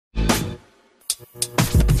What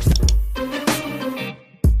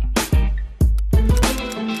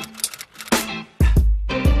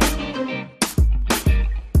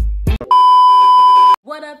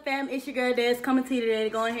up, fam? It's your girl Des coming to you today to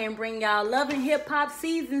go ahead and bring y'all Love and Hip Hop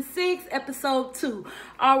Season 6, Episode 2.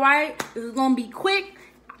 Alright, this is gonna be quick.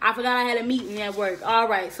 I forgot I had a meeting at work.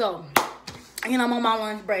 Alright, so, I'm on my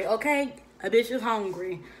lunch break, okay? A bitch is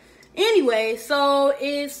hungry. Anyway, so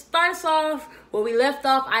it starts off where we left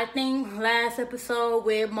off, I think, last episode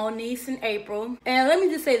with Moniece and April. And let me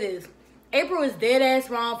just say this. April is dead ass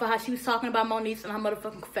wrong for how she was talking about Moniece and her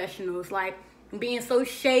motherfucking confessionals. Like, being so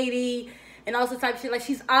shady and all sorts of type of shit. Like,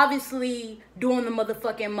 she's obviously doing the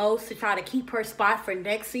motherfucking most to try to keep her spot for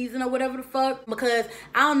next season or whatever the fuck. Because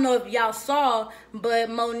I don't know if y'all saw, but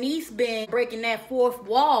Moniece been breaking that fourth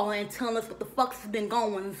wall and telling us what the fuck's been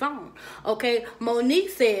going on. Okay, Monique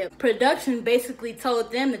said production basically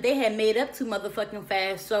told them that they had made up too motherfucking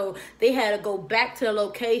fast, so they had to go back to the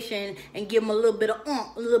location and give them a little bit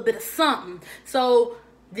of something. So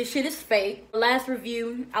this shit is fake. Last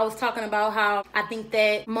review, I was talking about how I think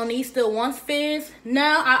that Moniece still wants Fizz.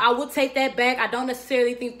 Now, I would take that back. I don't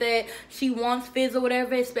necessarily think that she wants Fizz or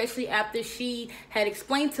whatever, especially after she had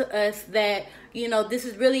explained to us that, this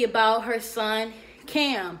is really about her son,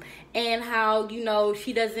 Cam, and how,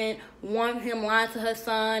 she doesn't want him lying to her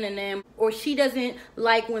son, or she doesn't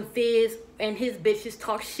like when Fizz and his bitches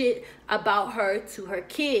talk shit about her to her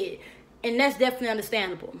kid. And that's definitely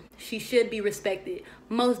understandable. She should be respected.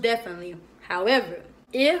 Most definitely. However,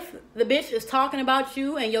 if the bitch is talking about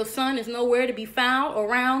you and your son is nowhere to be found or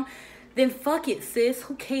around, then fuck it, sis.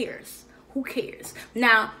 Who cares? Who cares?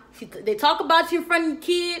 Now, they talk about you in front of your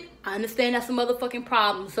kid. I understand that's a motherfucking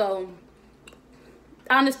problem. So,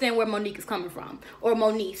 I understand where Monique is coming from. Or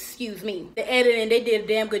Moniece, excuse me. The editing, they did a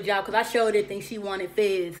damn good job because I sure did think she wanted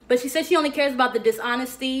Fizz. But she said she only cares about the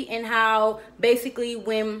dishonesty and how basically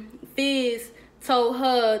when Fizz told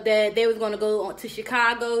her that they was going to go to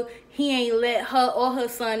Chicago, he ain't let her or her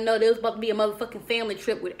son know there was about to be a motherfucking family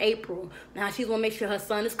trip with April. Now she's going to make sure her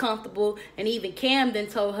son is comfortable. And even Camden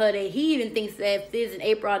told her that he even thinks that Fizz and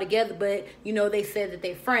April are together, but they said that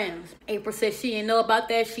they're friends. April said she didn't know about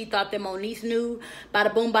that. She thought that Moniece knew.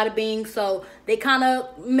 Bada boom, bada bing. So they kind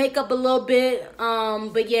of make up a little bit,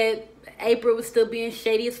 but yet April was still being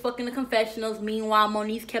shady as fuck in the confessionals. Meanwhile,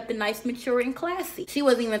 Moniece kept it nice, mature, and classy. She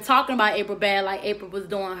wasn't even talking about April bad like April was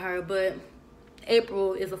doing her, but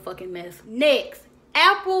April is a fucking mess. Next,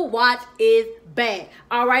 Apple Watch is back.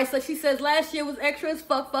 Alright, so she says last year was extra as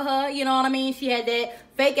fuck for her. You know what I mean? She had that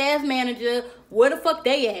fake ass manager. Where the fuck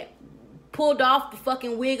they at? Pulled off the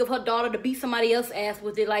fucking wig of her daughter to beat somebody else's ass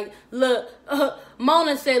with it. Like, look,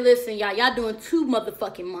 Mona said, listen, y'all doing too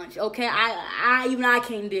motherfucking much, okay? I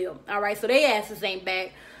can't deal. All right, so they asses ain't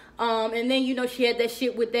back. And then, she had that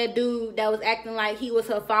shit with that dude that was acting like he was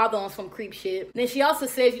her father on some creep shit. Then she also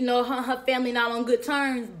says, her family not on good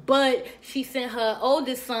terms, but she sent her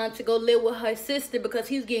oldest son to go live with her sister because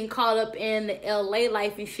he's getting caught up in the LA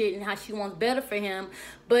life and shit and how she wants better for him.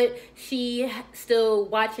 But she still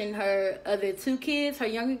watching her other two kids, her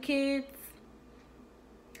younger kids.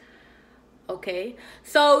 Okay,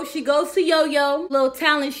 so she goes to Yo-Yo, little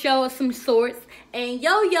talent show of some sorts, and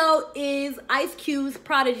Yo-Yo is Ice Cube's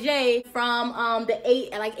protege from the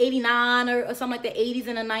 89 or something like the 80s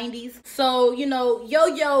and the 90s. So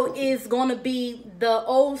Yo-Yo is gonna be the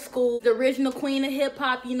old school, the original queen of hip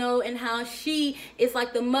hop, and how she is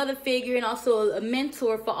like the mother figure and also a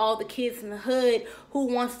mentor for all the kids in the hood who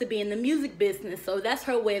wants to be in the music business. So that's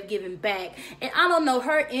her way of giving back. And I don't know,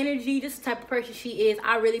 her energy, just the type of person she is,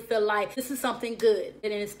 I really feel like this is something good.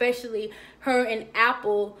 And especially her and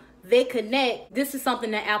Apple, they connect. This is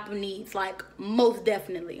something that Apple needs, like, most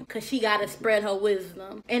definitely, because she got to spread her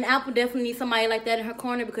wisdom. And Apple definitely needs somebody like that in her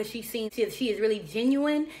corner because she seems she is really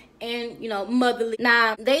genuine and, motherly.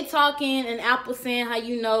 Now, they talking and Apple saying how,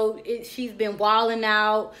 she's been wilding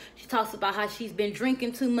out. She talks about how she's been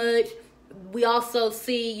drinking too much. We also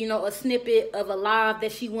see, a snippet of a live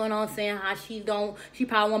that she went on saying how she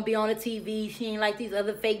probably won't be on the TV. She ain't like these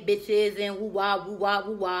other fake bitches and woo-wop, woo-wop,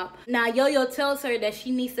 woo-wop. Now, Yo-Yo tells her that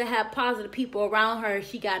she needs to have positive people around her.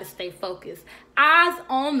 She got to stay focused. Eyes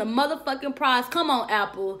on the motherfucking prize. Come on,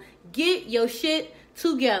 Apple. Get your shit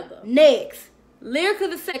together. Next, Lyrica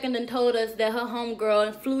the second then told us that her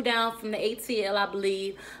homegirl flew down from the ATL, I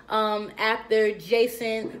believe, after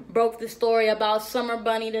Jason broke the story about Summer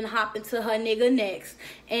Bunny, then hop into her nigga next.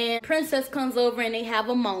 And Princess comes over and they have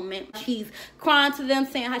a moment. She's crying to them,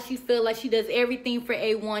 saying how she feels like she does everything for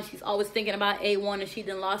A1. She's always thinking about A1 and she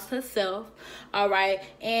done lost herself. All right.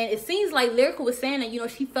 And it seems like Lyrica was saying that, you know,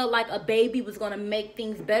 she felt like a baby was going to make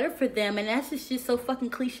things better for them. And that's just so fucking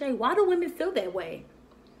cliche. Why do women feel that way?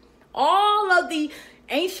 All of the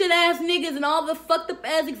ancient ass niggas and all the fucked up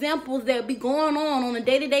ass examples that be going on a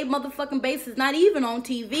day-to-day motherfucking basis, not even on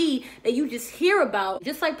TV, that you just hear about.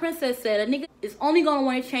 Just like Princess said, a nigga is only gonna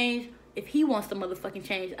want to change if he wants to motherfucking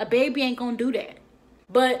change. A baby ain't gonna do that.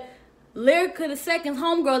 But Lyrica the second's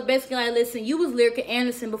homegirl is basically like, listen, you was Lyrica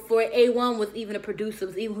Anderson before A1 was even a producer,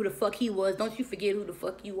 was even who the fuck he was. Don't you forget who the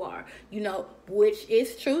fuck you are. You know, which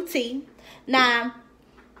is true T. Now,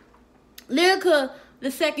 Lyrica the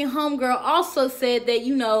second homegirl also said that,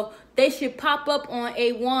 you know, they should pop up on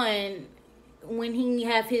A1 when he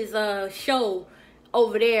have his show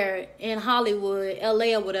over there in Hollywood,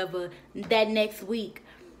 LA or whatever, that next week.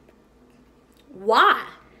 Why?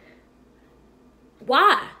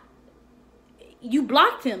 Why? You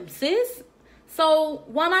blocked him, sis. So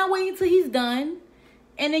why not wait until he's done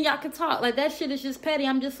and then y'all can talk? Like, that shit is just petty.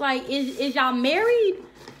 I'm just like, is y'all married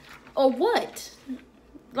or what?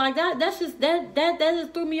 Like, that's just, that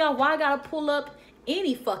just threw me off. Why I gotta pull up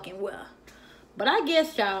any fucking well? But I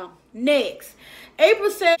guess, y'all, next. April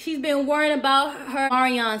said she's been worrying about her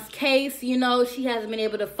Marion's case. You know, she hasn't been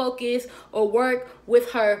able to focus or work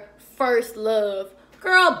with her first love.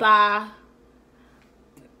 Girl, bye.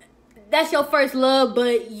 That's your first love,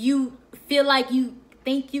 but you feel like you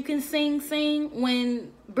think you can sing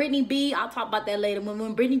when Brittany B, I'll talk about that later.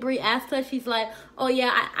 When Brittany B asked her, she's like, oh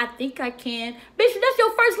yeah, I think I can. Bitch, that's your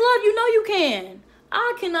first love. You know you can.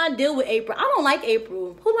 I cannot deal with April. I don't like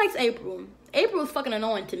April. Who likes April? April is fucking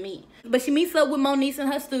annoying to me. But she meets up with Moniece in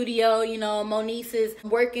her studio. You know, Moniece is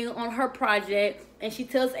working on her project. And she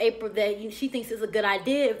tells April that she thinks it's a good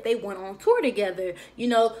idea if they went on tour together. You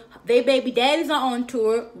know, they baby daddies are on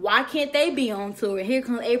tour. Why can't they be on tour? And here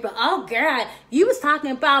comes April. Oh, God, you was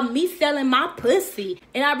talking about me selling my pussy.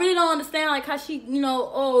 And I really don't understand, like, how she, you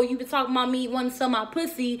know, oh, you been talking about me wanting to sell my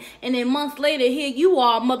pussy. And then months later, here you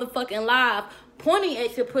are motherfucking live pointing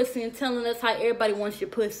at your pussy and telling us how everybody wants your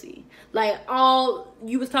pussy. Like, all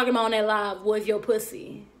you was talking about on that live was your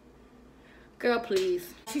pussy. Girl,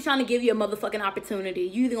 please. She's trying to give you a motherfucking opportunity.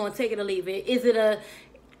 You either gonna take it or leave it. Is it a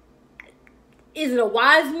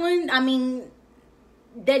wise one? I mean,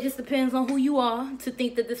 that just depends on who you are to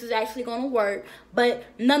think that this is actually gonna work. But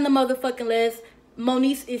none the motherfucking less,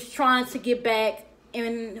 Moniece is trying to get back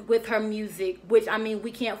in with her music, which, I mean,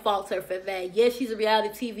 we can't fault her for that. Yes, she's a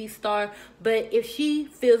reality TV star, but if she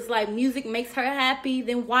feels like music makes her happy,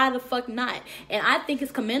 then why the fuck not? And I think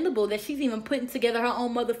it's commendable that she's even putting together her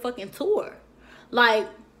own motherfucking tour. Like,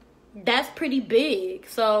 that's pretty big.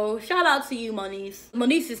 So shout out to you, Moniece.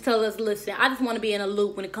 Moniece just tell us, listen, I just want to be in a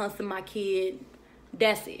loop when it comes to my kid.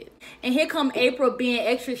 That's it. And here come April being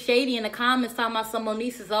extra shady in the comments, talking about some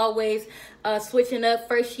Moniece is always switching up.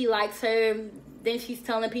 First she likes her, then she's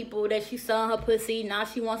telling people that she's selling her pussy. Now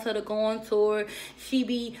she wants her to go on tour. She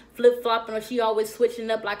be flip-flopping, or she always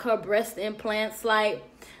switching up like her breast implants. Like,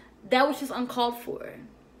 that was just uncalled for.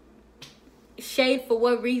 Shade for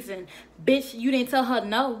what reason? Bitch, you didn't tell her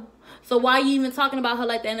no. So why are you even talking about her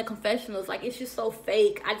like that in the confessionals? Like, it's just so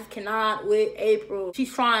fake. I just cannot with April.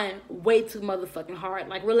 She's trying way too motherfucking hard.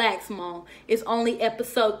 Like, relax, Mom. It's only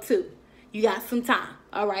episode 2. You got some time.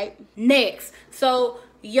 All right. Next. So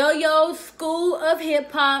Yo-Yo School of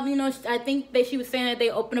Hip Hop, you know, I think that she was saying that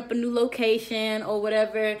they opened up a new location or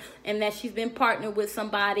whatever, and that she's been partnered with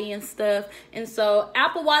somebody and stuff. And so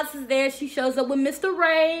Apple Watts is there. She shows up with Mr.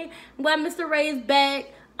 Ray. I'm glad Mr. Ray is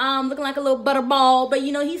back, looking like a little butterball, but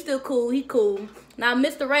you know, he's still cool. He cool. Now,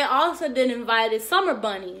 Mr. Ray also did invited Summer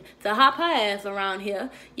Bunny to hop her ass around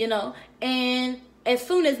here, you know, and as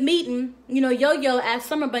soon as meeting, you know, Yo-Yo asked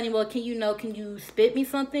Summer Bunny, well, can you spit me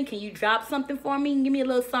something? Can you drop something for me? Give me a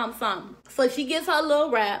little something. So she gets her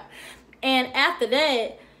little rap. And after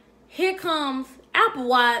that, here comes Apple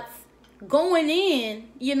Watts going in,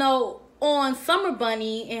 you know, on Summer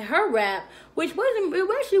Bunny and her rap, which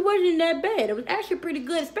actually wasn't that bad. It was actually pretty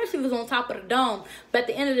good, especially if it was on top of the dome. But at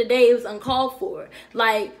the end of the day, it was uncalled for.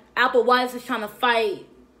 Like, Apple Watts is trying to fight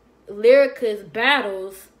Lyrica's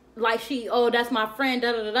battles like that's my friend,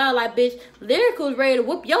 da da da da. Like, bitch, Lyrica was ready to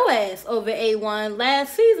whoop your ass over A1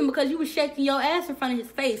 last season because you was shaking your ass in front of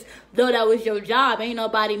his face. Though that was your job, ain't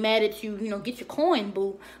nobody mad at you. You know, get your coin,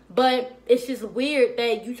 boo. But it's just weird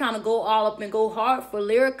that you trying to go all up and go hard for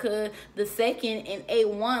Lyrica the second and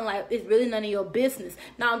A1. Like, it's really none of your business.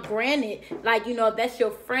 Now, granted, like, you know, if that's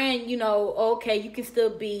your friend, you know, okay, you can still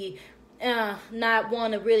be not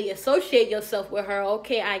want to really associate yourself with her,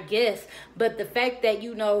 okay, I guess. But the fact that,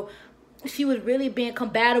 you know, she was really being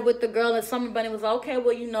combative with the girl, and Summer Bunny was like, okay,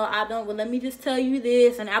 well, you know, well, let me just tell you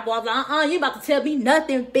this. And Apple was like, you about to tell me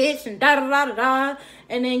nothing, bitch, and da da da da da.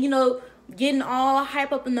 And then, you know, getting all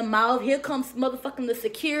hype up in the mouth. Here comes motherfucking the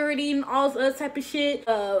security and all this other type of shit.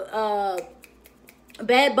 Bad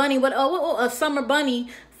Bunny, Summer Bunny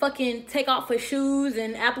fucking take off her shoes,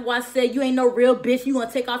 and Apple Watch said, you ain't no real bitch. You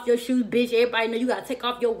gonna take off your shoes, bitch. Everybody know you gotta take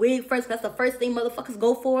off your wig first. That's the first thing motherfuckers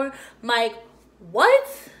go for. I'm like, what?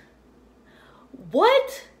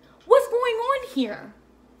 What? What's going on here?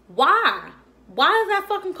 Why? Why is that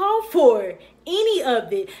fucking called for? Any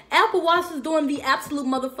of it. Apple Watch is doing the absolute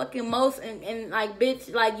motherfucking most, and like,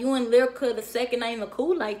 bitch, like, you and Lyrica the second ain't even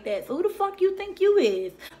cool like that. So who the fuck you think you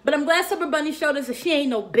is? But I'm glad Summer Bunny showed us that she ain't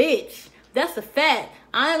no bitch. That's a fact.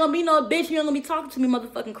 I ain't gonna be no bitch. You ain't gonna be talking to me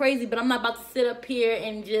motherfucking crazy, but I'm not about to sit up here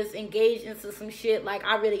and just engage into some shit like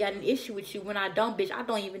I really got an issue with you when I don't, bitch. I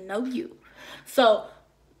don't even know you. So,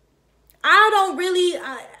 I don't really,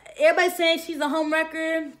 everybody's saying she's a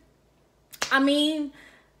homewrecker. I mean,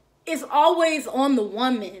 it's always on the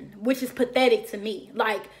woman, which is pathetic to me.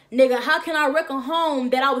 Like, nigga, how can I wreck a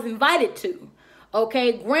home that I was invited to?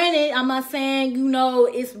 Okay, granted, I'm not saying, you know,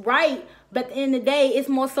 it's right, but at the end of the day, it's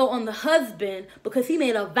more so on the husband because he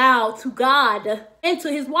made a vow to God and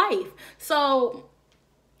to his wife. So,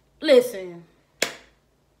 listen,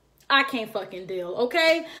 I can't fucking deal,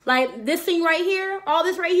 okay? Like, this scene right here, all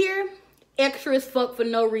this right here, extra as fuck for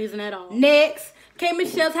no reason at all. Next, K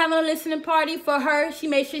Michelle's having a listening party for her. She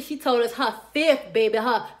made sure she told us her fifth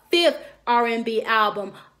R&B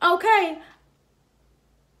album. Okay.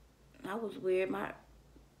 That was weird.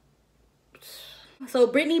 So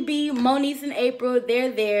Brittany B, Moniece, and April,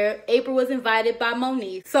 they're there. April was invited by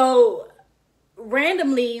Moniece. So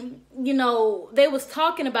randomly, you know, they was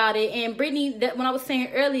talking about it, and Brittany, that when I was saying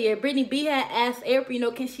earlier, Brittany B had asked April, you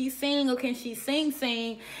know, can she sing or can she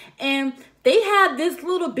sing? And they had this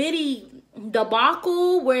little bitty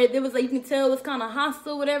debacle where there was like, you can tell it was kind of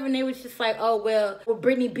hostile, whatever, and they was just like, oh, well,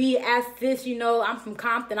 Brittany B asked this, you know, I'm from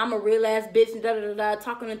Compton, I'm a real ass bitch, and da da da,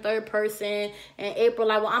 talking in third person, and April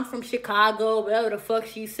like, well, I'm from Chicago, whatever the fuck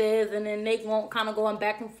she says, and then they won't kind of going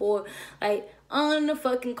back and forth, like, on the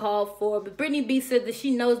fucking call for. But Brittany B said that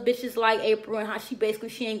she knows bitches like April and how she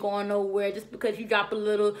ain't going nowhere just because you drop a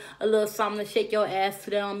little something to shake your ass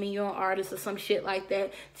to. That don't mean you're an artist or some shit like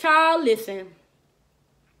that. Child, listen.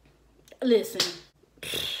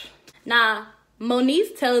 Nah,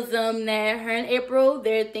 Moniece tells them that her and April,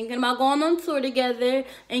 they're thinking about going on tour together.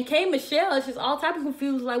 And K Michelle is just all type of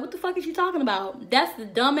confused. Like, what the fuck is you talking about? That's the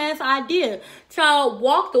dumbass idea. Child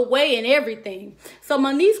walked away and everything. So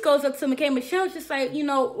Moniece goes up to K Michelle's just like, you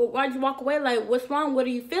know, why'd you walk away? Like, what's wrong? What are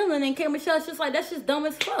you feeling? And K Michelle's just like, that's just dumb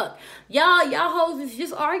as fuck. Y'all hoes is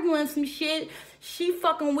just arguing some shit. She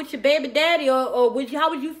fucking with your baby daddy, or how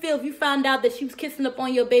would you feel if you found out that she was kissing up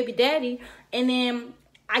on your baby daddy? And then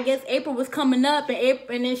I guess April was coming up,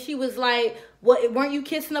 and then she was like, what, weren't you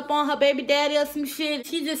kissing up on her baby daddy or some shit?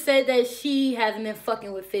 She just said that she hasn't been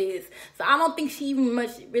fucking with Fizz. So I don't think she even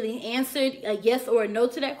much really answered a yes or a no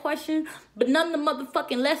to that question. But none of the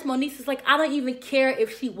motherfucking less, Moniece is like, I don't even care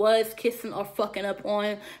if she was kissing or fucking up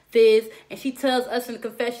on Fizz. And she tells us in the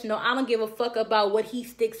confessional, I don't give a fuck about what he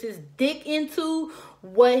sticks his dick into,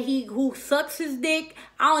 who sucks his dick.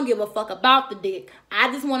 I don't give a fuck about the dick.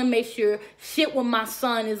 I just want to make sure shit with my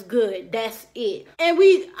son is good. That's it. And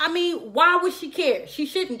why would she care? She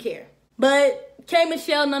shouldn't care. But K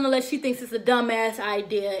Michelle, nonetheless, she thinks it's a dumbass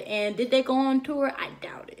idea. And did they go on tour? I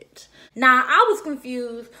doubt it. Now, I was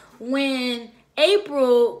confused when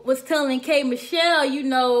April was telling K Michelle, you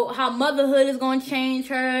know, how motherhood is going to change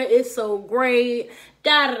her. It's so great.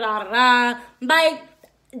 Da da da da. Like,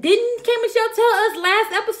 didn't K Michelle tell us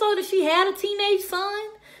last episode that she had a teenage son?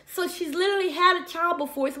 So she's literally had a child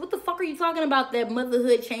before. So what the fuck are you talking about that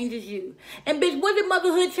motherhood changes you? And bitch, what did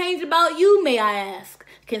motherhood change about you, may I ask?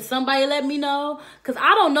 Can somebody let me know? Because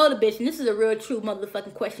I don't know the bitch. And this is a real true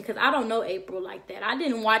motherfucking question. Because I don't know April like that. I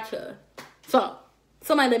didn't watch her. So,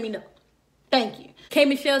 somebody let me know. Thank you. K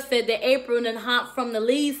Michelle said that April done hopped from the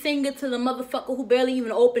lead singer to the motherfucker who barely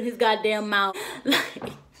even opened his goddamn mouth.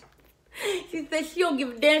 Like, She said she don't give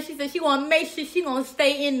a damn. She said she want to make sure she gonna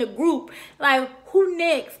stay in the group. Like, who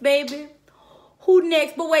next, baby? Who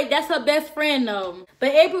next? But wait, that's her best friend though.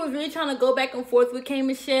 But April was really trying to go back and forth with K.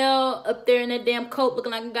 Michelle up there in that damn coat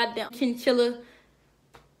looking like a goddamn chinchilla.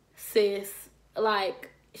 Sis, like,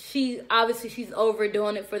 she's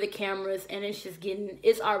overdoing it for the cameras, and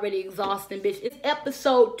it's already exhausting, bitch. It's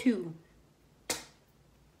episode 2.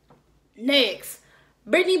 Next,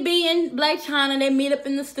 Brittany B and Blac Chyna, they meet up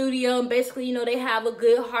in the studio, and basically, you know, they have a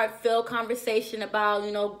good heartfelt conversation about,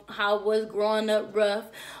 you know, how it was growing up rough.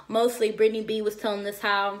 Mostly Brittany B was telling us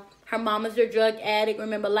how her mama's a drug addict.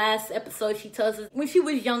 Remember last episode, she tells us when she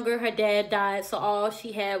was younger, her dad died. So all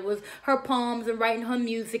she had was her poems and writing her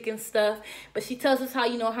music and stuff. But she tells us how,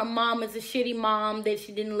 you know, her mom is a shitty mom, that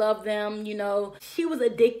she didn't love them. You know, she was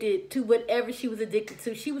addicted to whatever she was addicted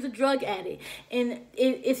to. She was a drug addict. And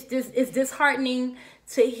it's disheartening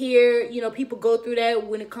to hear, you know, people go through that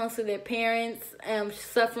when it comes to their parents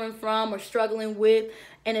suffering from or struggling with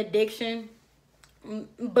an addiction.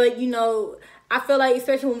 But, you know, I feel like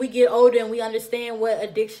especially when we get older and we understand what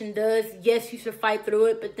addiction does, yes, you should fight through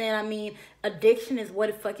it. But then, I mean, addiction is what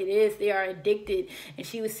the fuck it is. They are addicted. And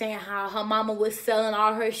she was saying how her mama was selling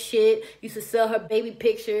all her shit. Used to sell her baby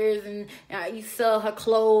pictures and you sell her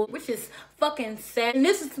clothes, which is fucking sad. And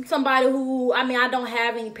this is somebody who, I mean, I don't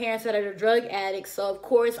have any parents that are drug addicts. So, of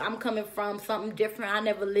course, I'm coming from something different. I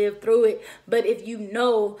never lived through it. But if you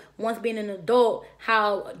know, once being an adult,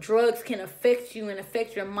 how drugs can affect you and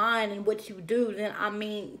affect your mind and what you do, then, I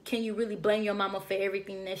mean, can you really blame your mama for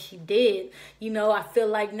everything that she did? You know, I feel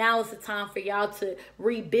like now is the time for y'all to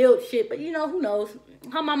rebuild shit. But, you know, who knows?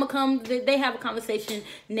 Her mama comes, they have a conversation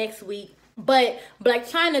next week. But Blac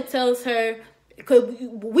Chyna tells her, because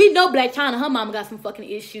we know Blac Chyna, her mama got some fucking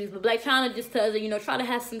issues. But Blac Chyna just tells her, you know, try to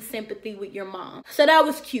have some sympathy with your mom. So that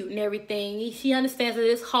was cute and everything. She understands that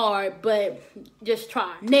it's hard, but just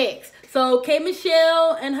try. Next. So K.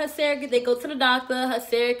 Michelle and her surrogate, they go to the doctor. Her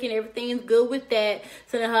surrogate and everything is good with that.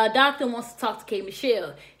 So then her doctor wants to talk to K.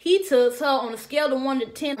 Michelle. He tells her on a scale of 1 to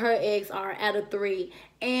 10, her eggs are at a 3.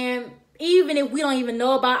 And even if we don't even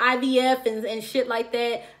know about IVF and shit like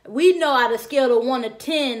that, we know at a scale of 1 to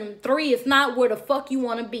 10, 3 is not where the fuck you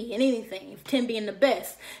want to be in anything, 10 being the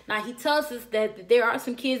best. Now, he tells us that there are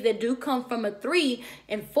some kids that do come from a 3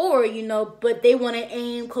 and 4, you know, but they want to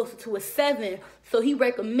aim closer to a 7. So he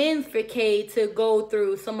recommends for Kay to go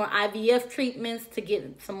through some more IVF treatments to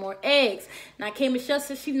get some more eggs. Now, K. Michelle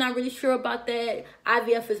says she's not really sure about that.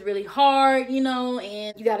 IVF is really hard, you know,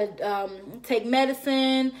 and you got to take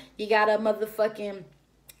medicine. You got to motherfucking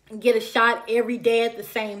get a shot every day at the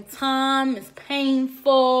same time. It's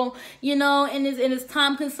painful, you know, and it's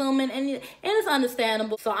time consuming, and it's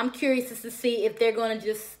understandable. So I'm curious as to see if they're going to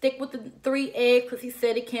just stick with the 3 eggs, because he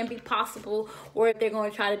said it can be possible, or if they're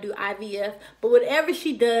going to try to do IVF. But whatever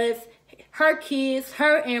she does, her kids,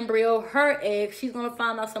 her embryo, her eggs, she's going to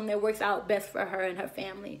find out something that works out best for her and her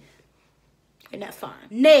family. And that's fine.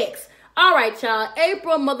 Next. All right, y'all.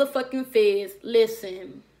 April motherfucking Fizz.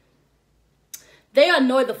 Listen. They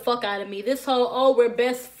annoy the fuck out of me. This whole, oh, we're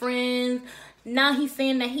best friends. Now he's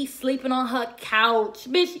saying that he's sleeping on her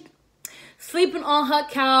couch. Bitch, sleeping on her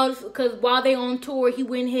couch because while they on tour, he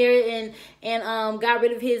went here and got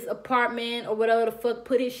rid of his apartment or whatever the fuck,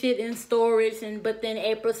 put his shit in storage. But then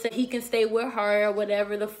April said he can stay with her or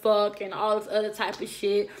whatever the fuck and all this other type of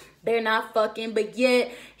shit. They're not fucking, but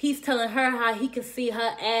yet he's telling her how he can see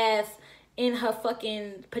her ass in her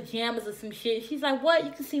fucking pajamas or some shit. She's like, what?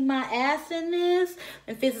 You can see my ass in this?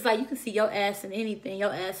 And Fizz is like, you can see your ass in anything.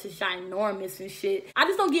 Your ass is ginormous and shit. I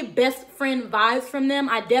just don't get best friend vibes from them.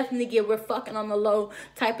 I definitely get we're fucking on the low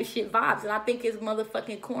type of shit vibes. And I think it's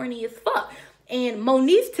motherfucking corny as fuck. And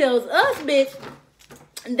Moniece tells us, bitch,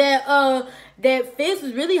 that Fizz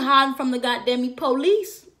is really hiding from the goddamn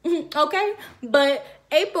police. Okay? But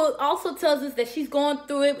April also tells us that she's going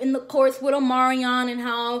through it in the courts with Omarion and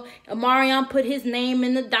how Omarion put his name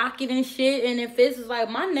in the docket and shit. And then Fizz is like,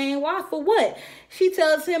 my name? Why? For what? She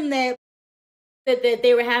tells him that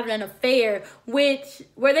they were having an affair, which,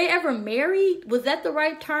 were they ever married? Was that the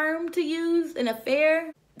right term to use? An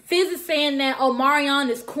affair? Fizz is saying that Omarion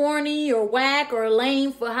is corny or whack or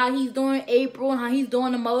lame for how he's doing April and how he's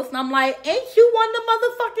doing the most. And I'm like, ain't you one to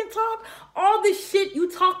motherfucking talk all this shit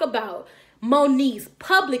you talk about Moniece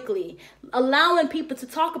publicly, allowing people to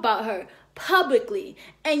talk about her publicly,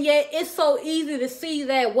 and yet it's so easy to see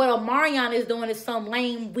that what Omarion is doing is some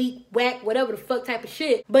lame, weak, whack, whatever the fuck type of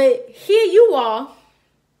shit. But here you are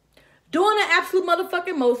doing the absolute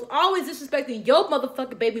motherfucking most, always disrespecting your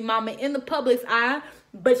motherfucking baby mama in the public's eye,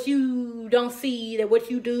 but you don't see that what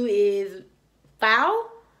you do is foul,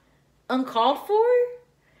 uncalled for.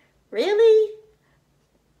 Really?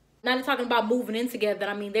 Now they're talking about moving in together.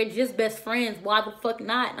 I mean, they're just best friends. Why the fuck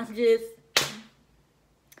not? I'm just...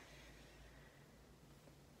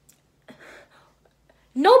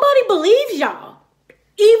 Nobody believes y'all.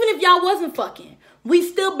 Even if y'all wasn't fucking. We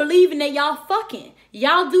still believing that y'all fucking.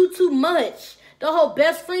 Y'all do too much. The whole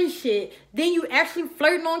best friend shit. Then you actually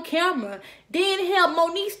flirting on camera. Then hell,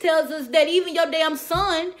 Moniece tells us that even your damn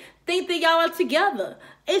son think that y'all are together.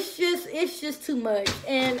 It's just too much.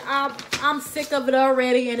 And I'm sick of it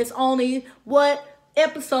already. And it's only, what,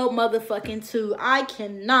 episode motherfucking 2. I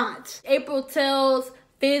cannot. April tells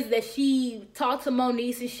Fizz that she talked to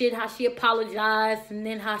Moniece and shit, how she apologized, and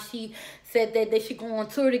then how she said that they should go on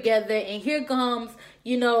tour together. And here comes,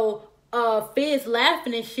 you know, Fizz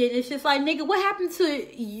laughing and shit. And it's just like, nigga, what happened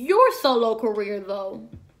to your solo career, though?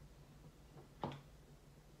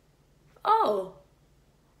 Oh,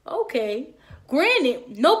 okay.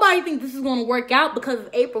 Granted, nobody thinks this is going to work out because of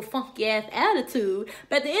April's funky ass attitude.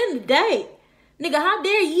 But at the end of the day, nigga, how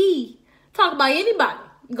dare ye talk about anybody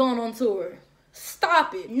going on tour?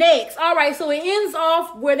 Stop it. Next. Alright, so it ends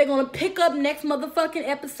off where they're going to pick up next motherfucking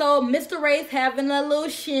episode. Mr. Ray's having a little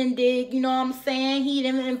shindig. You know what I'm saying? He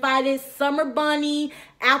invited Summer Bunny,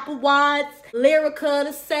 Apple Watts,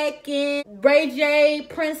 Lyrica II, Ray J,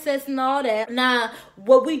 Princess, and all that. Now,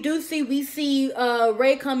 what we do see, we see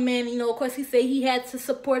Ray come in. You know, of course, he said he had to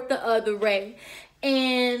support the other Ray.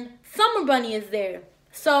 And Summer Bunny is there.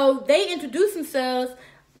 So they introduce themselves.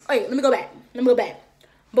 Wait, let me go back.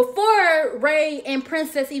 Before Ray and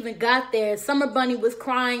Princess even got there, Summer Bunny was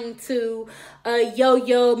crying to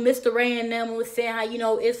Yo-Yo, Mr. Ray and them, was saying how, you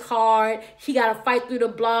know, it's hard. She got to fight through the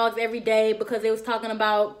blogs every day because they was talking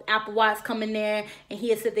about Apple Watts coming there. And he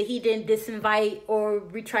had said that he didn't disinvite or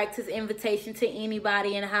retract his invitation to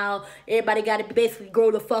anybody, and how everybody got to basically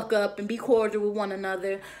grow the fuck up and be cordial with one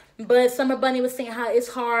another. But Summer Bunny was saying how it's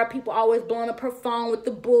hard. People always blowing up her phone with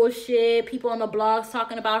the bullshit. People on the blogs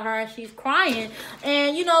talking about her, and she's crying.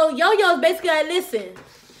 And, you know, Yo-Yo's basically like, listen,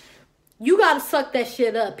 you got to suck that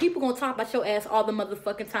shit up. People going to talk about your ass all the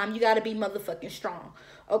motherfucking time. You got to be motherfucking strong.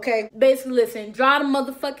 Okay? Basically, listen, dry the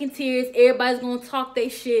motherfucking tears. Everybody's going to talk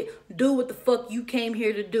their shit. Do what the fuck you came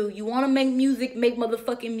here to do. You want to make music, make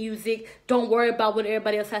motherfucking music. Don't worry about what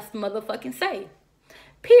everybody else has to motherfucking say.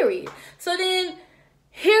 Period. So then,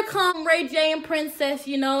 here come Ray J and Princess,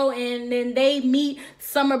 you know, and then they meet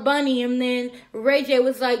Summer Bunny, and then Ray J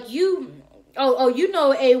was like, you know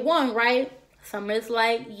A1, right? Summer's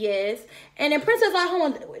like, yes. And then Princess like, hold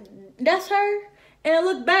on, that's her? And I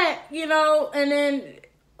look back, you know, and then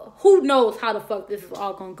who knows how the fuck this is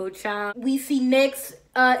all gonna go, child. We see next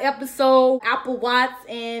episode, Apple Watts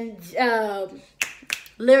and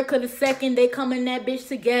Lyrica II, they come in that bitch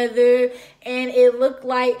together, and it looked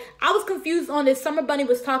like, I was confused on if Summer Bunny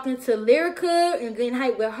was talking to Lyrica and getting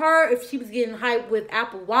hyped with her, if she was getting hyped with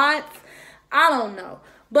Apple Watts. I don't know.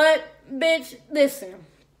 But, bitch, listen.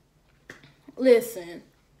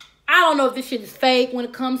 I don't know if this shit is fake when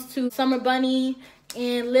it comes to Summer Bunny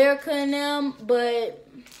and Lyrica and them, but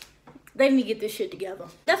they need to get this shit together.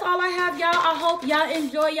 That's all I have, y'all. I hope y'all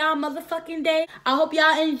enjoy y'all motherfucking day. I hope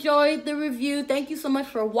y'all enjoyed the review. Thank you so much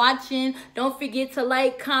for watching. Don't forget to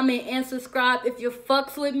like, comment, and subscribe if you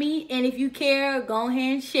fucks with me. And if you care, go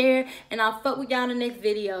ahead and share. And I'll fuck with y'all in the next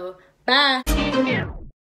video. Bye.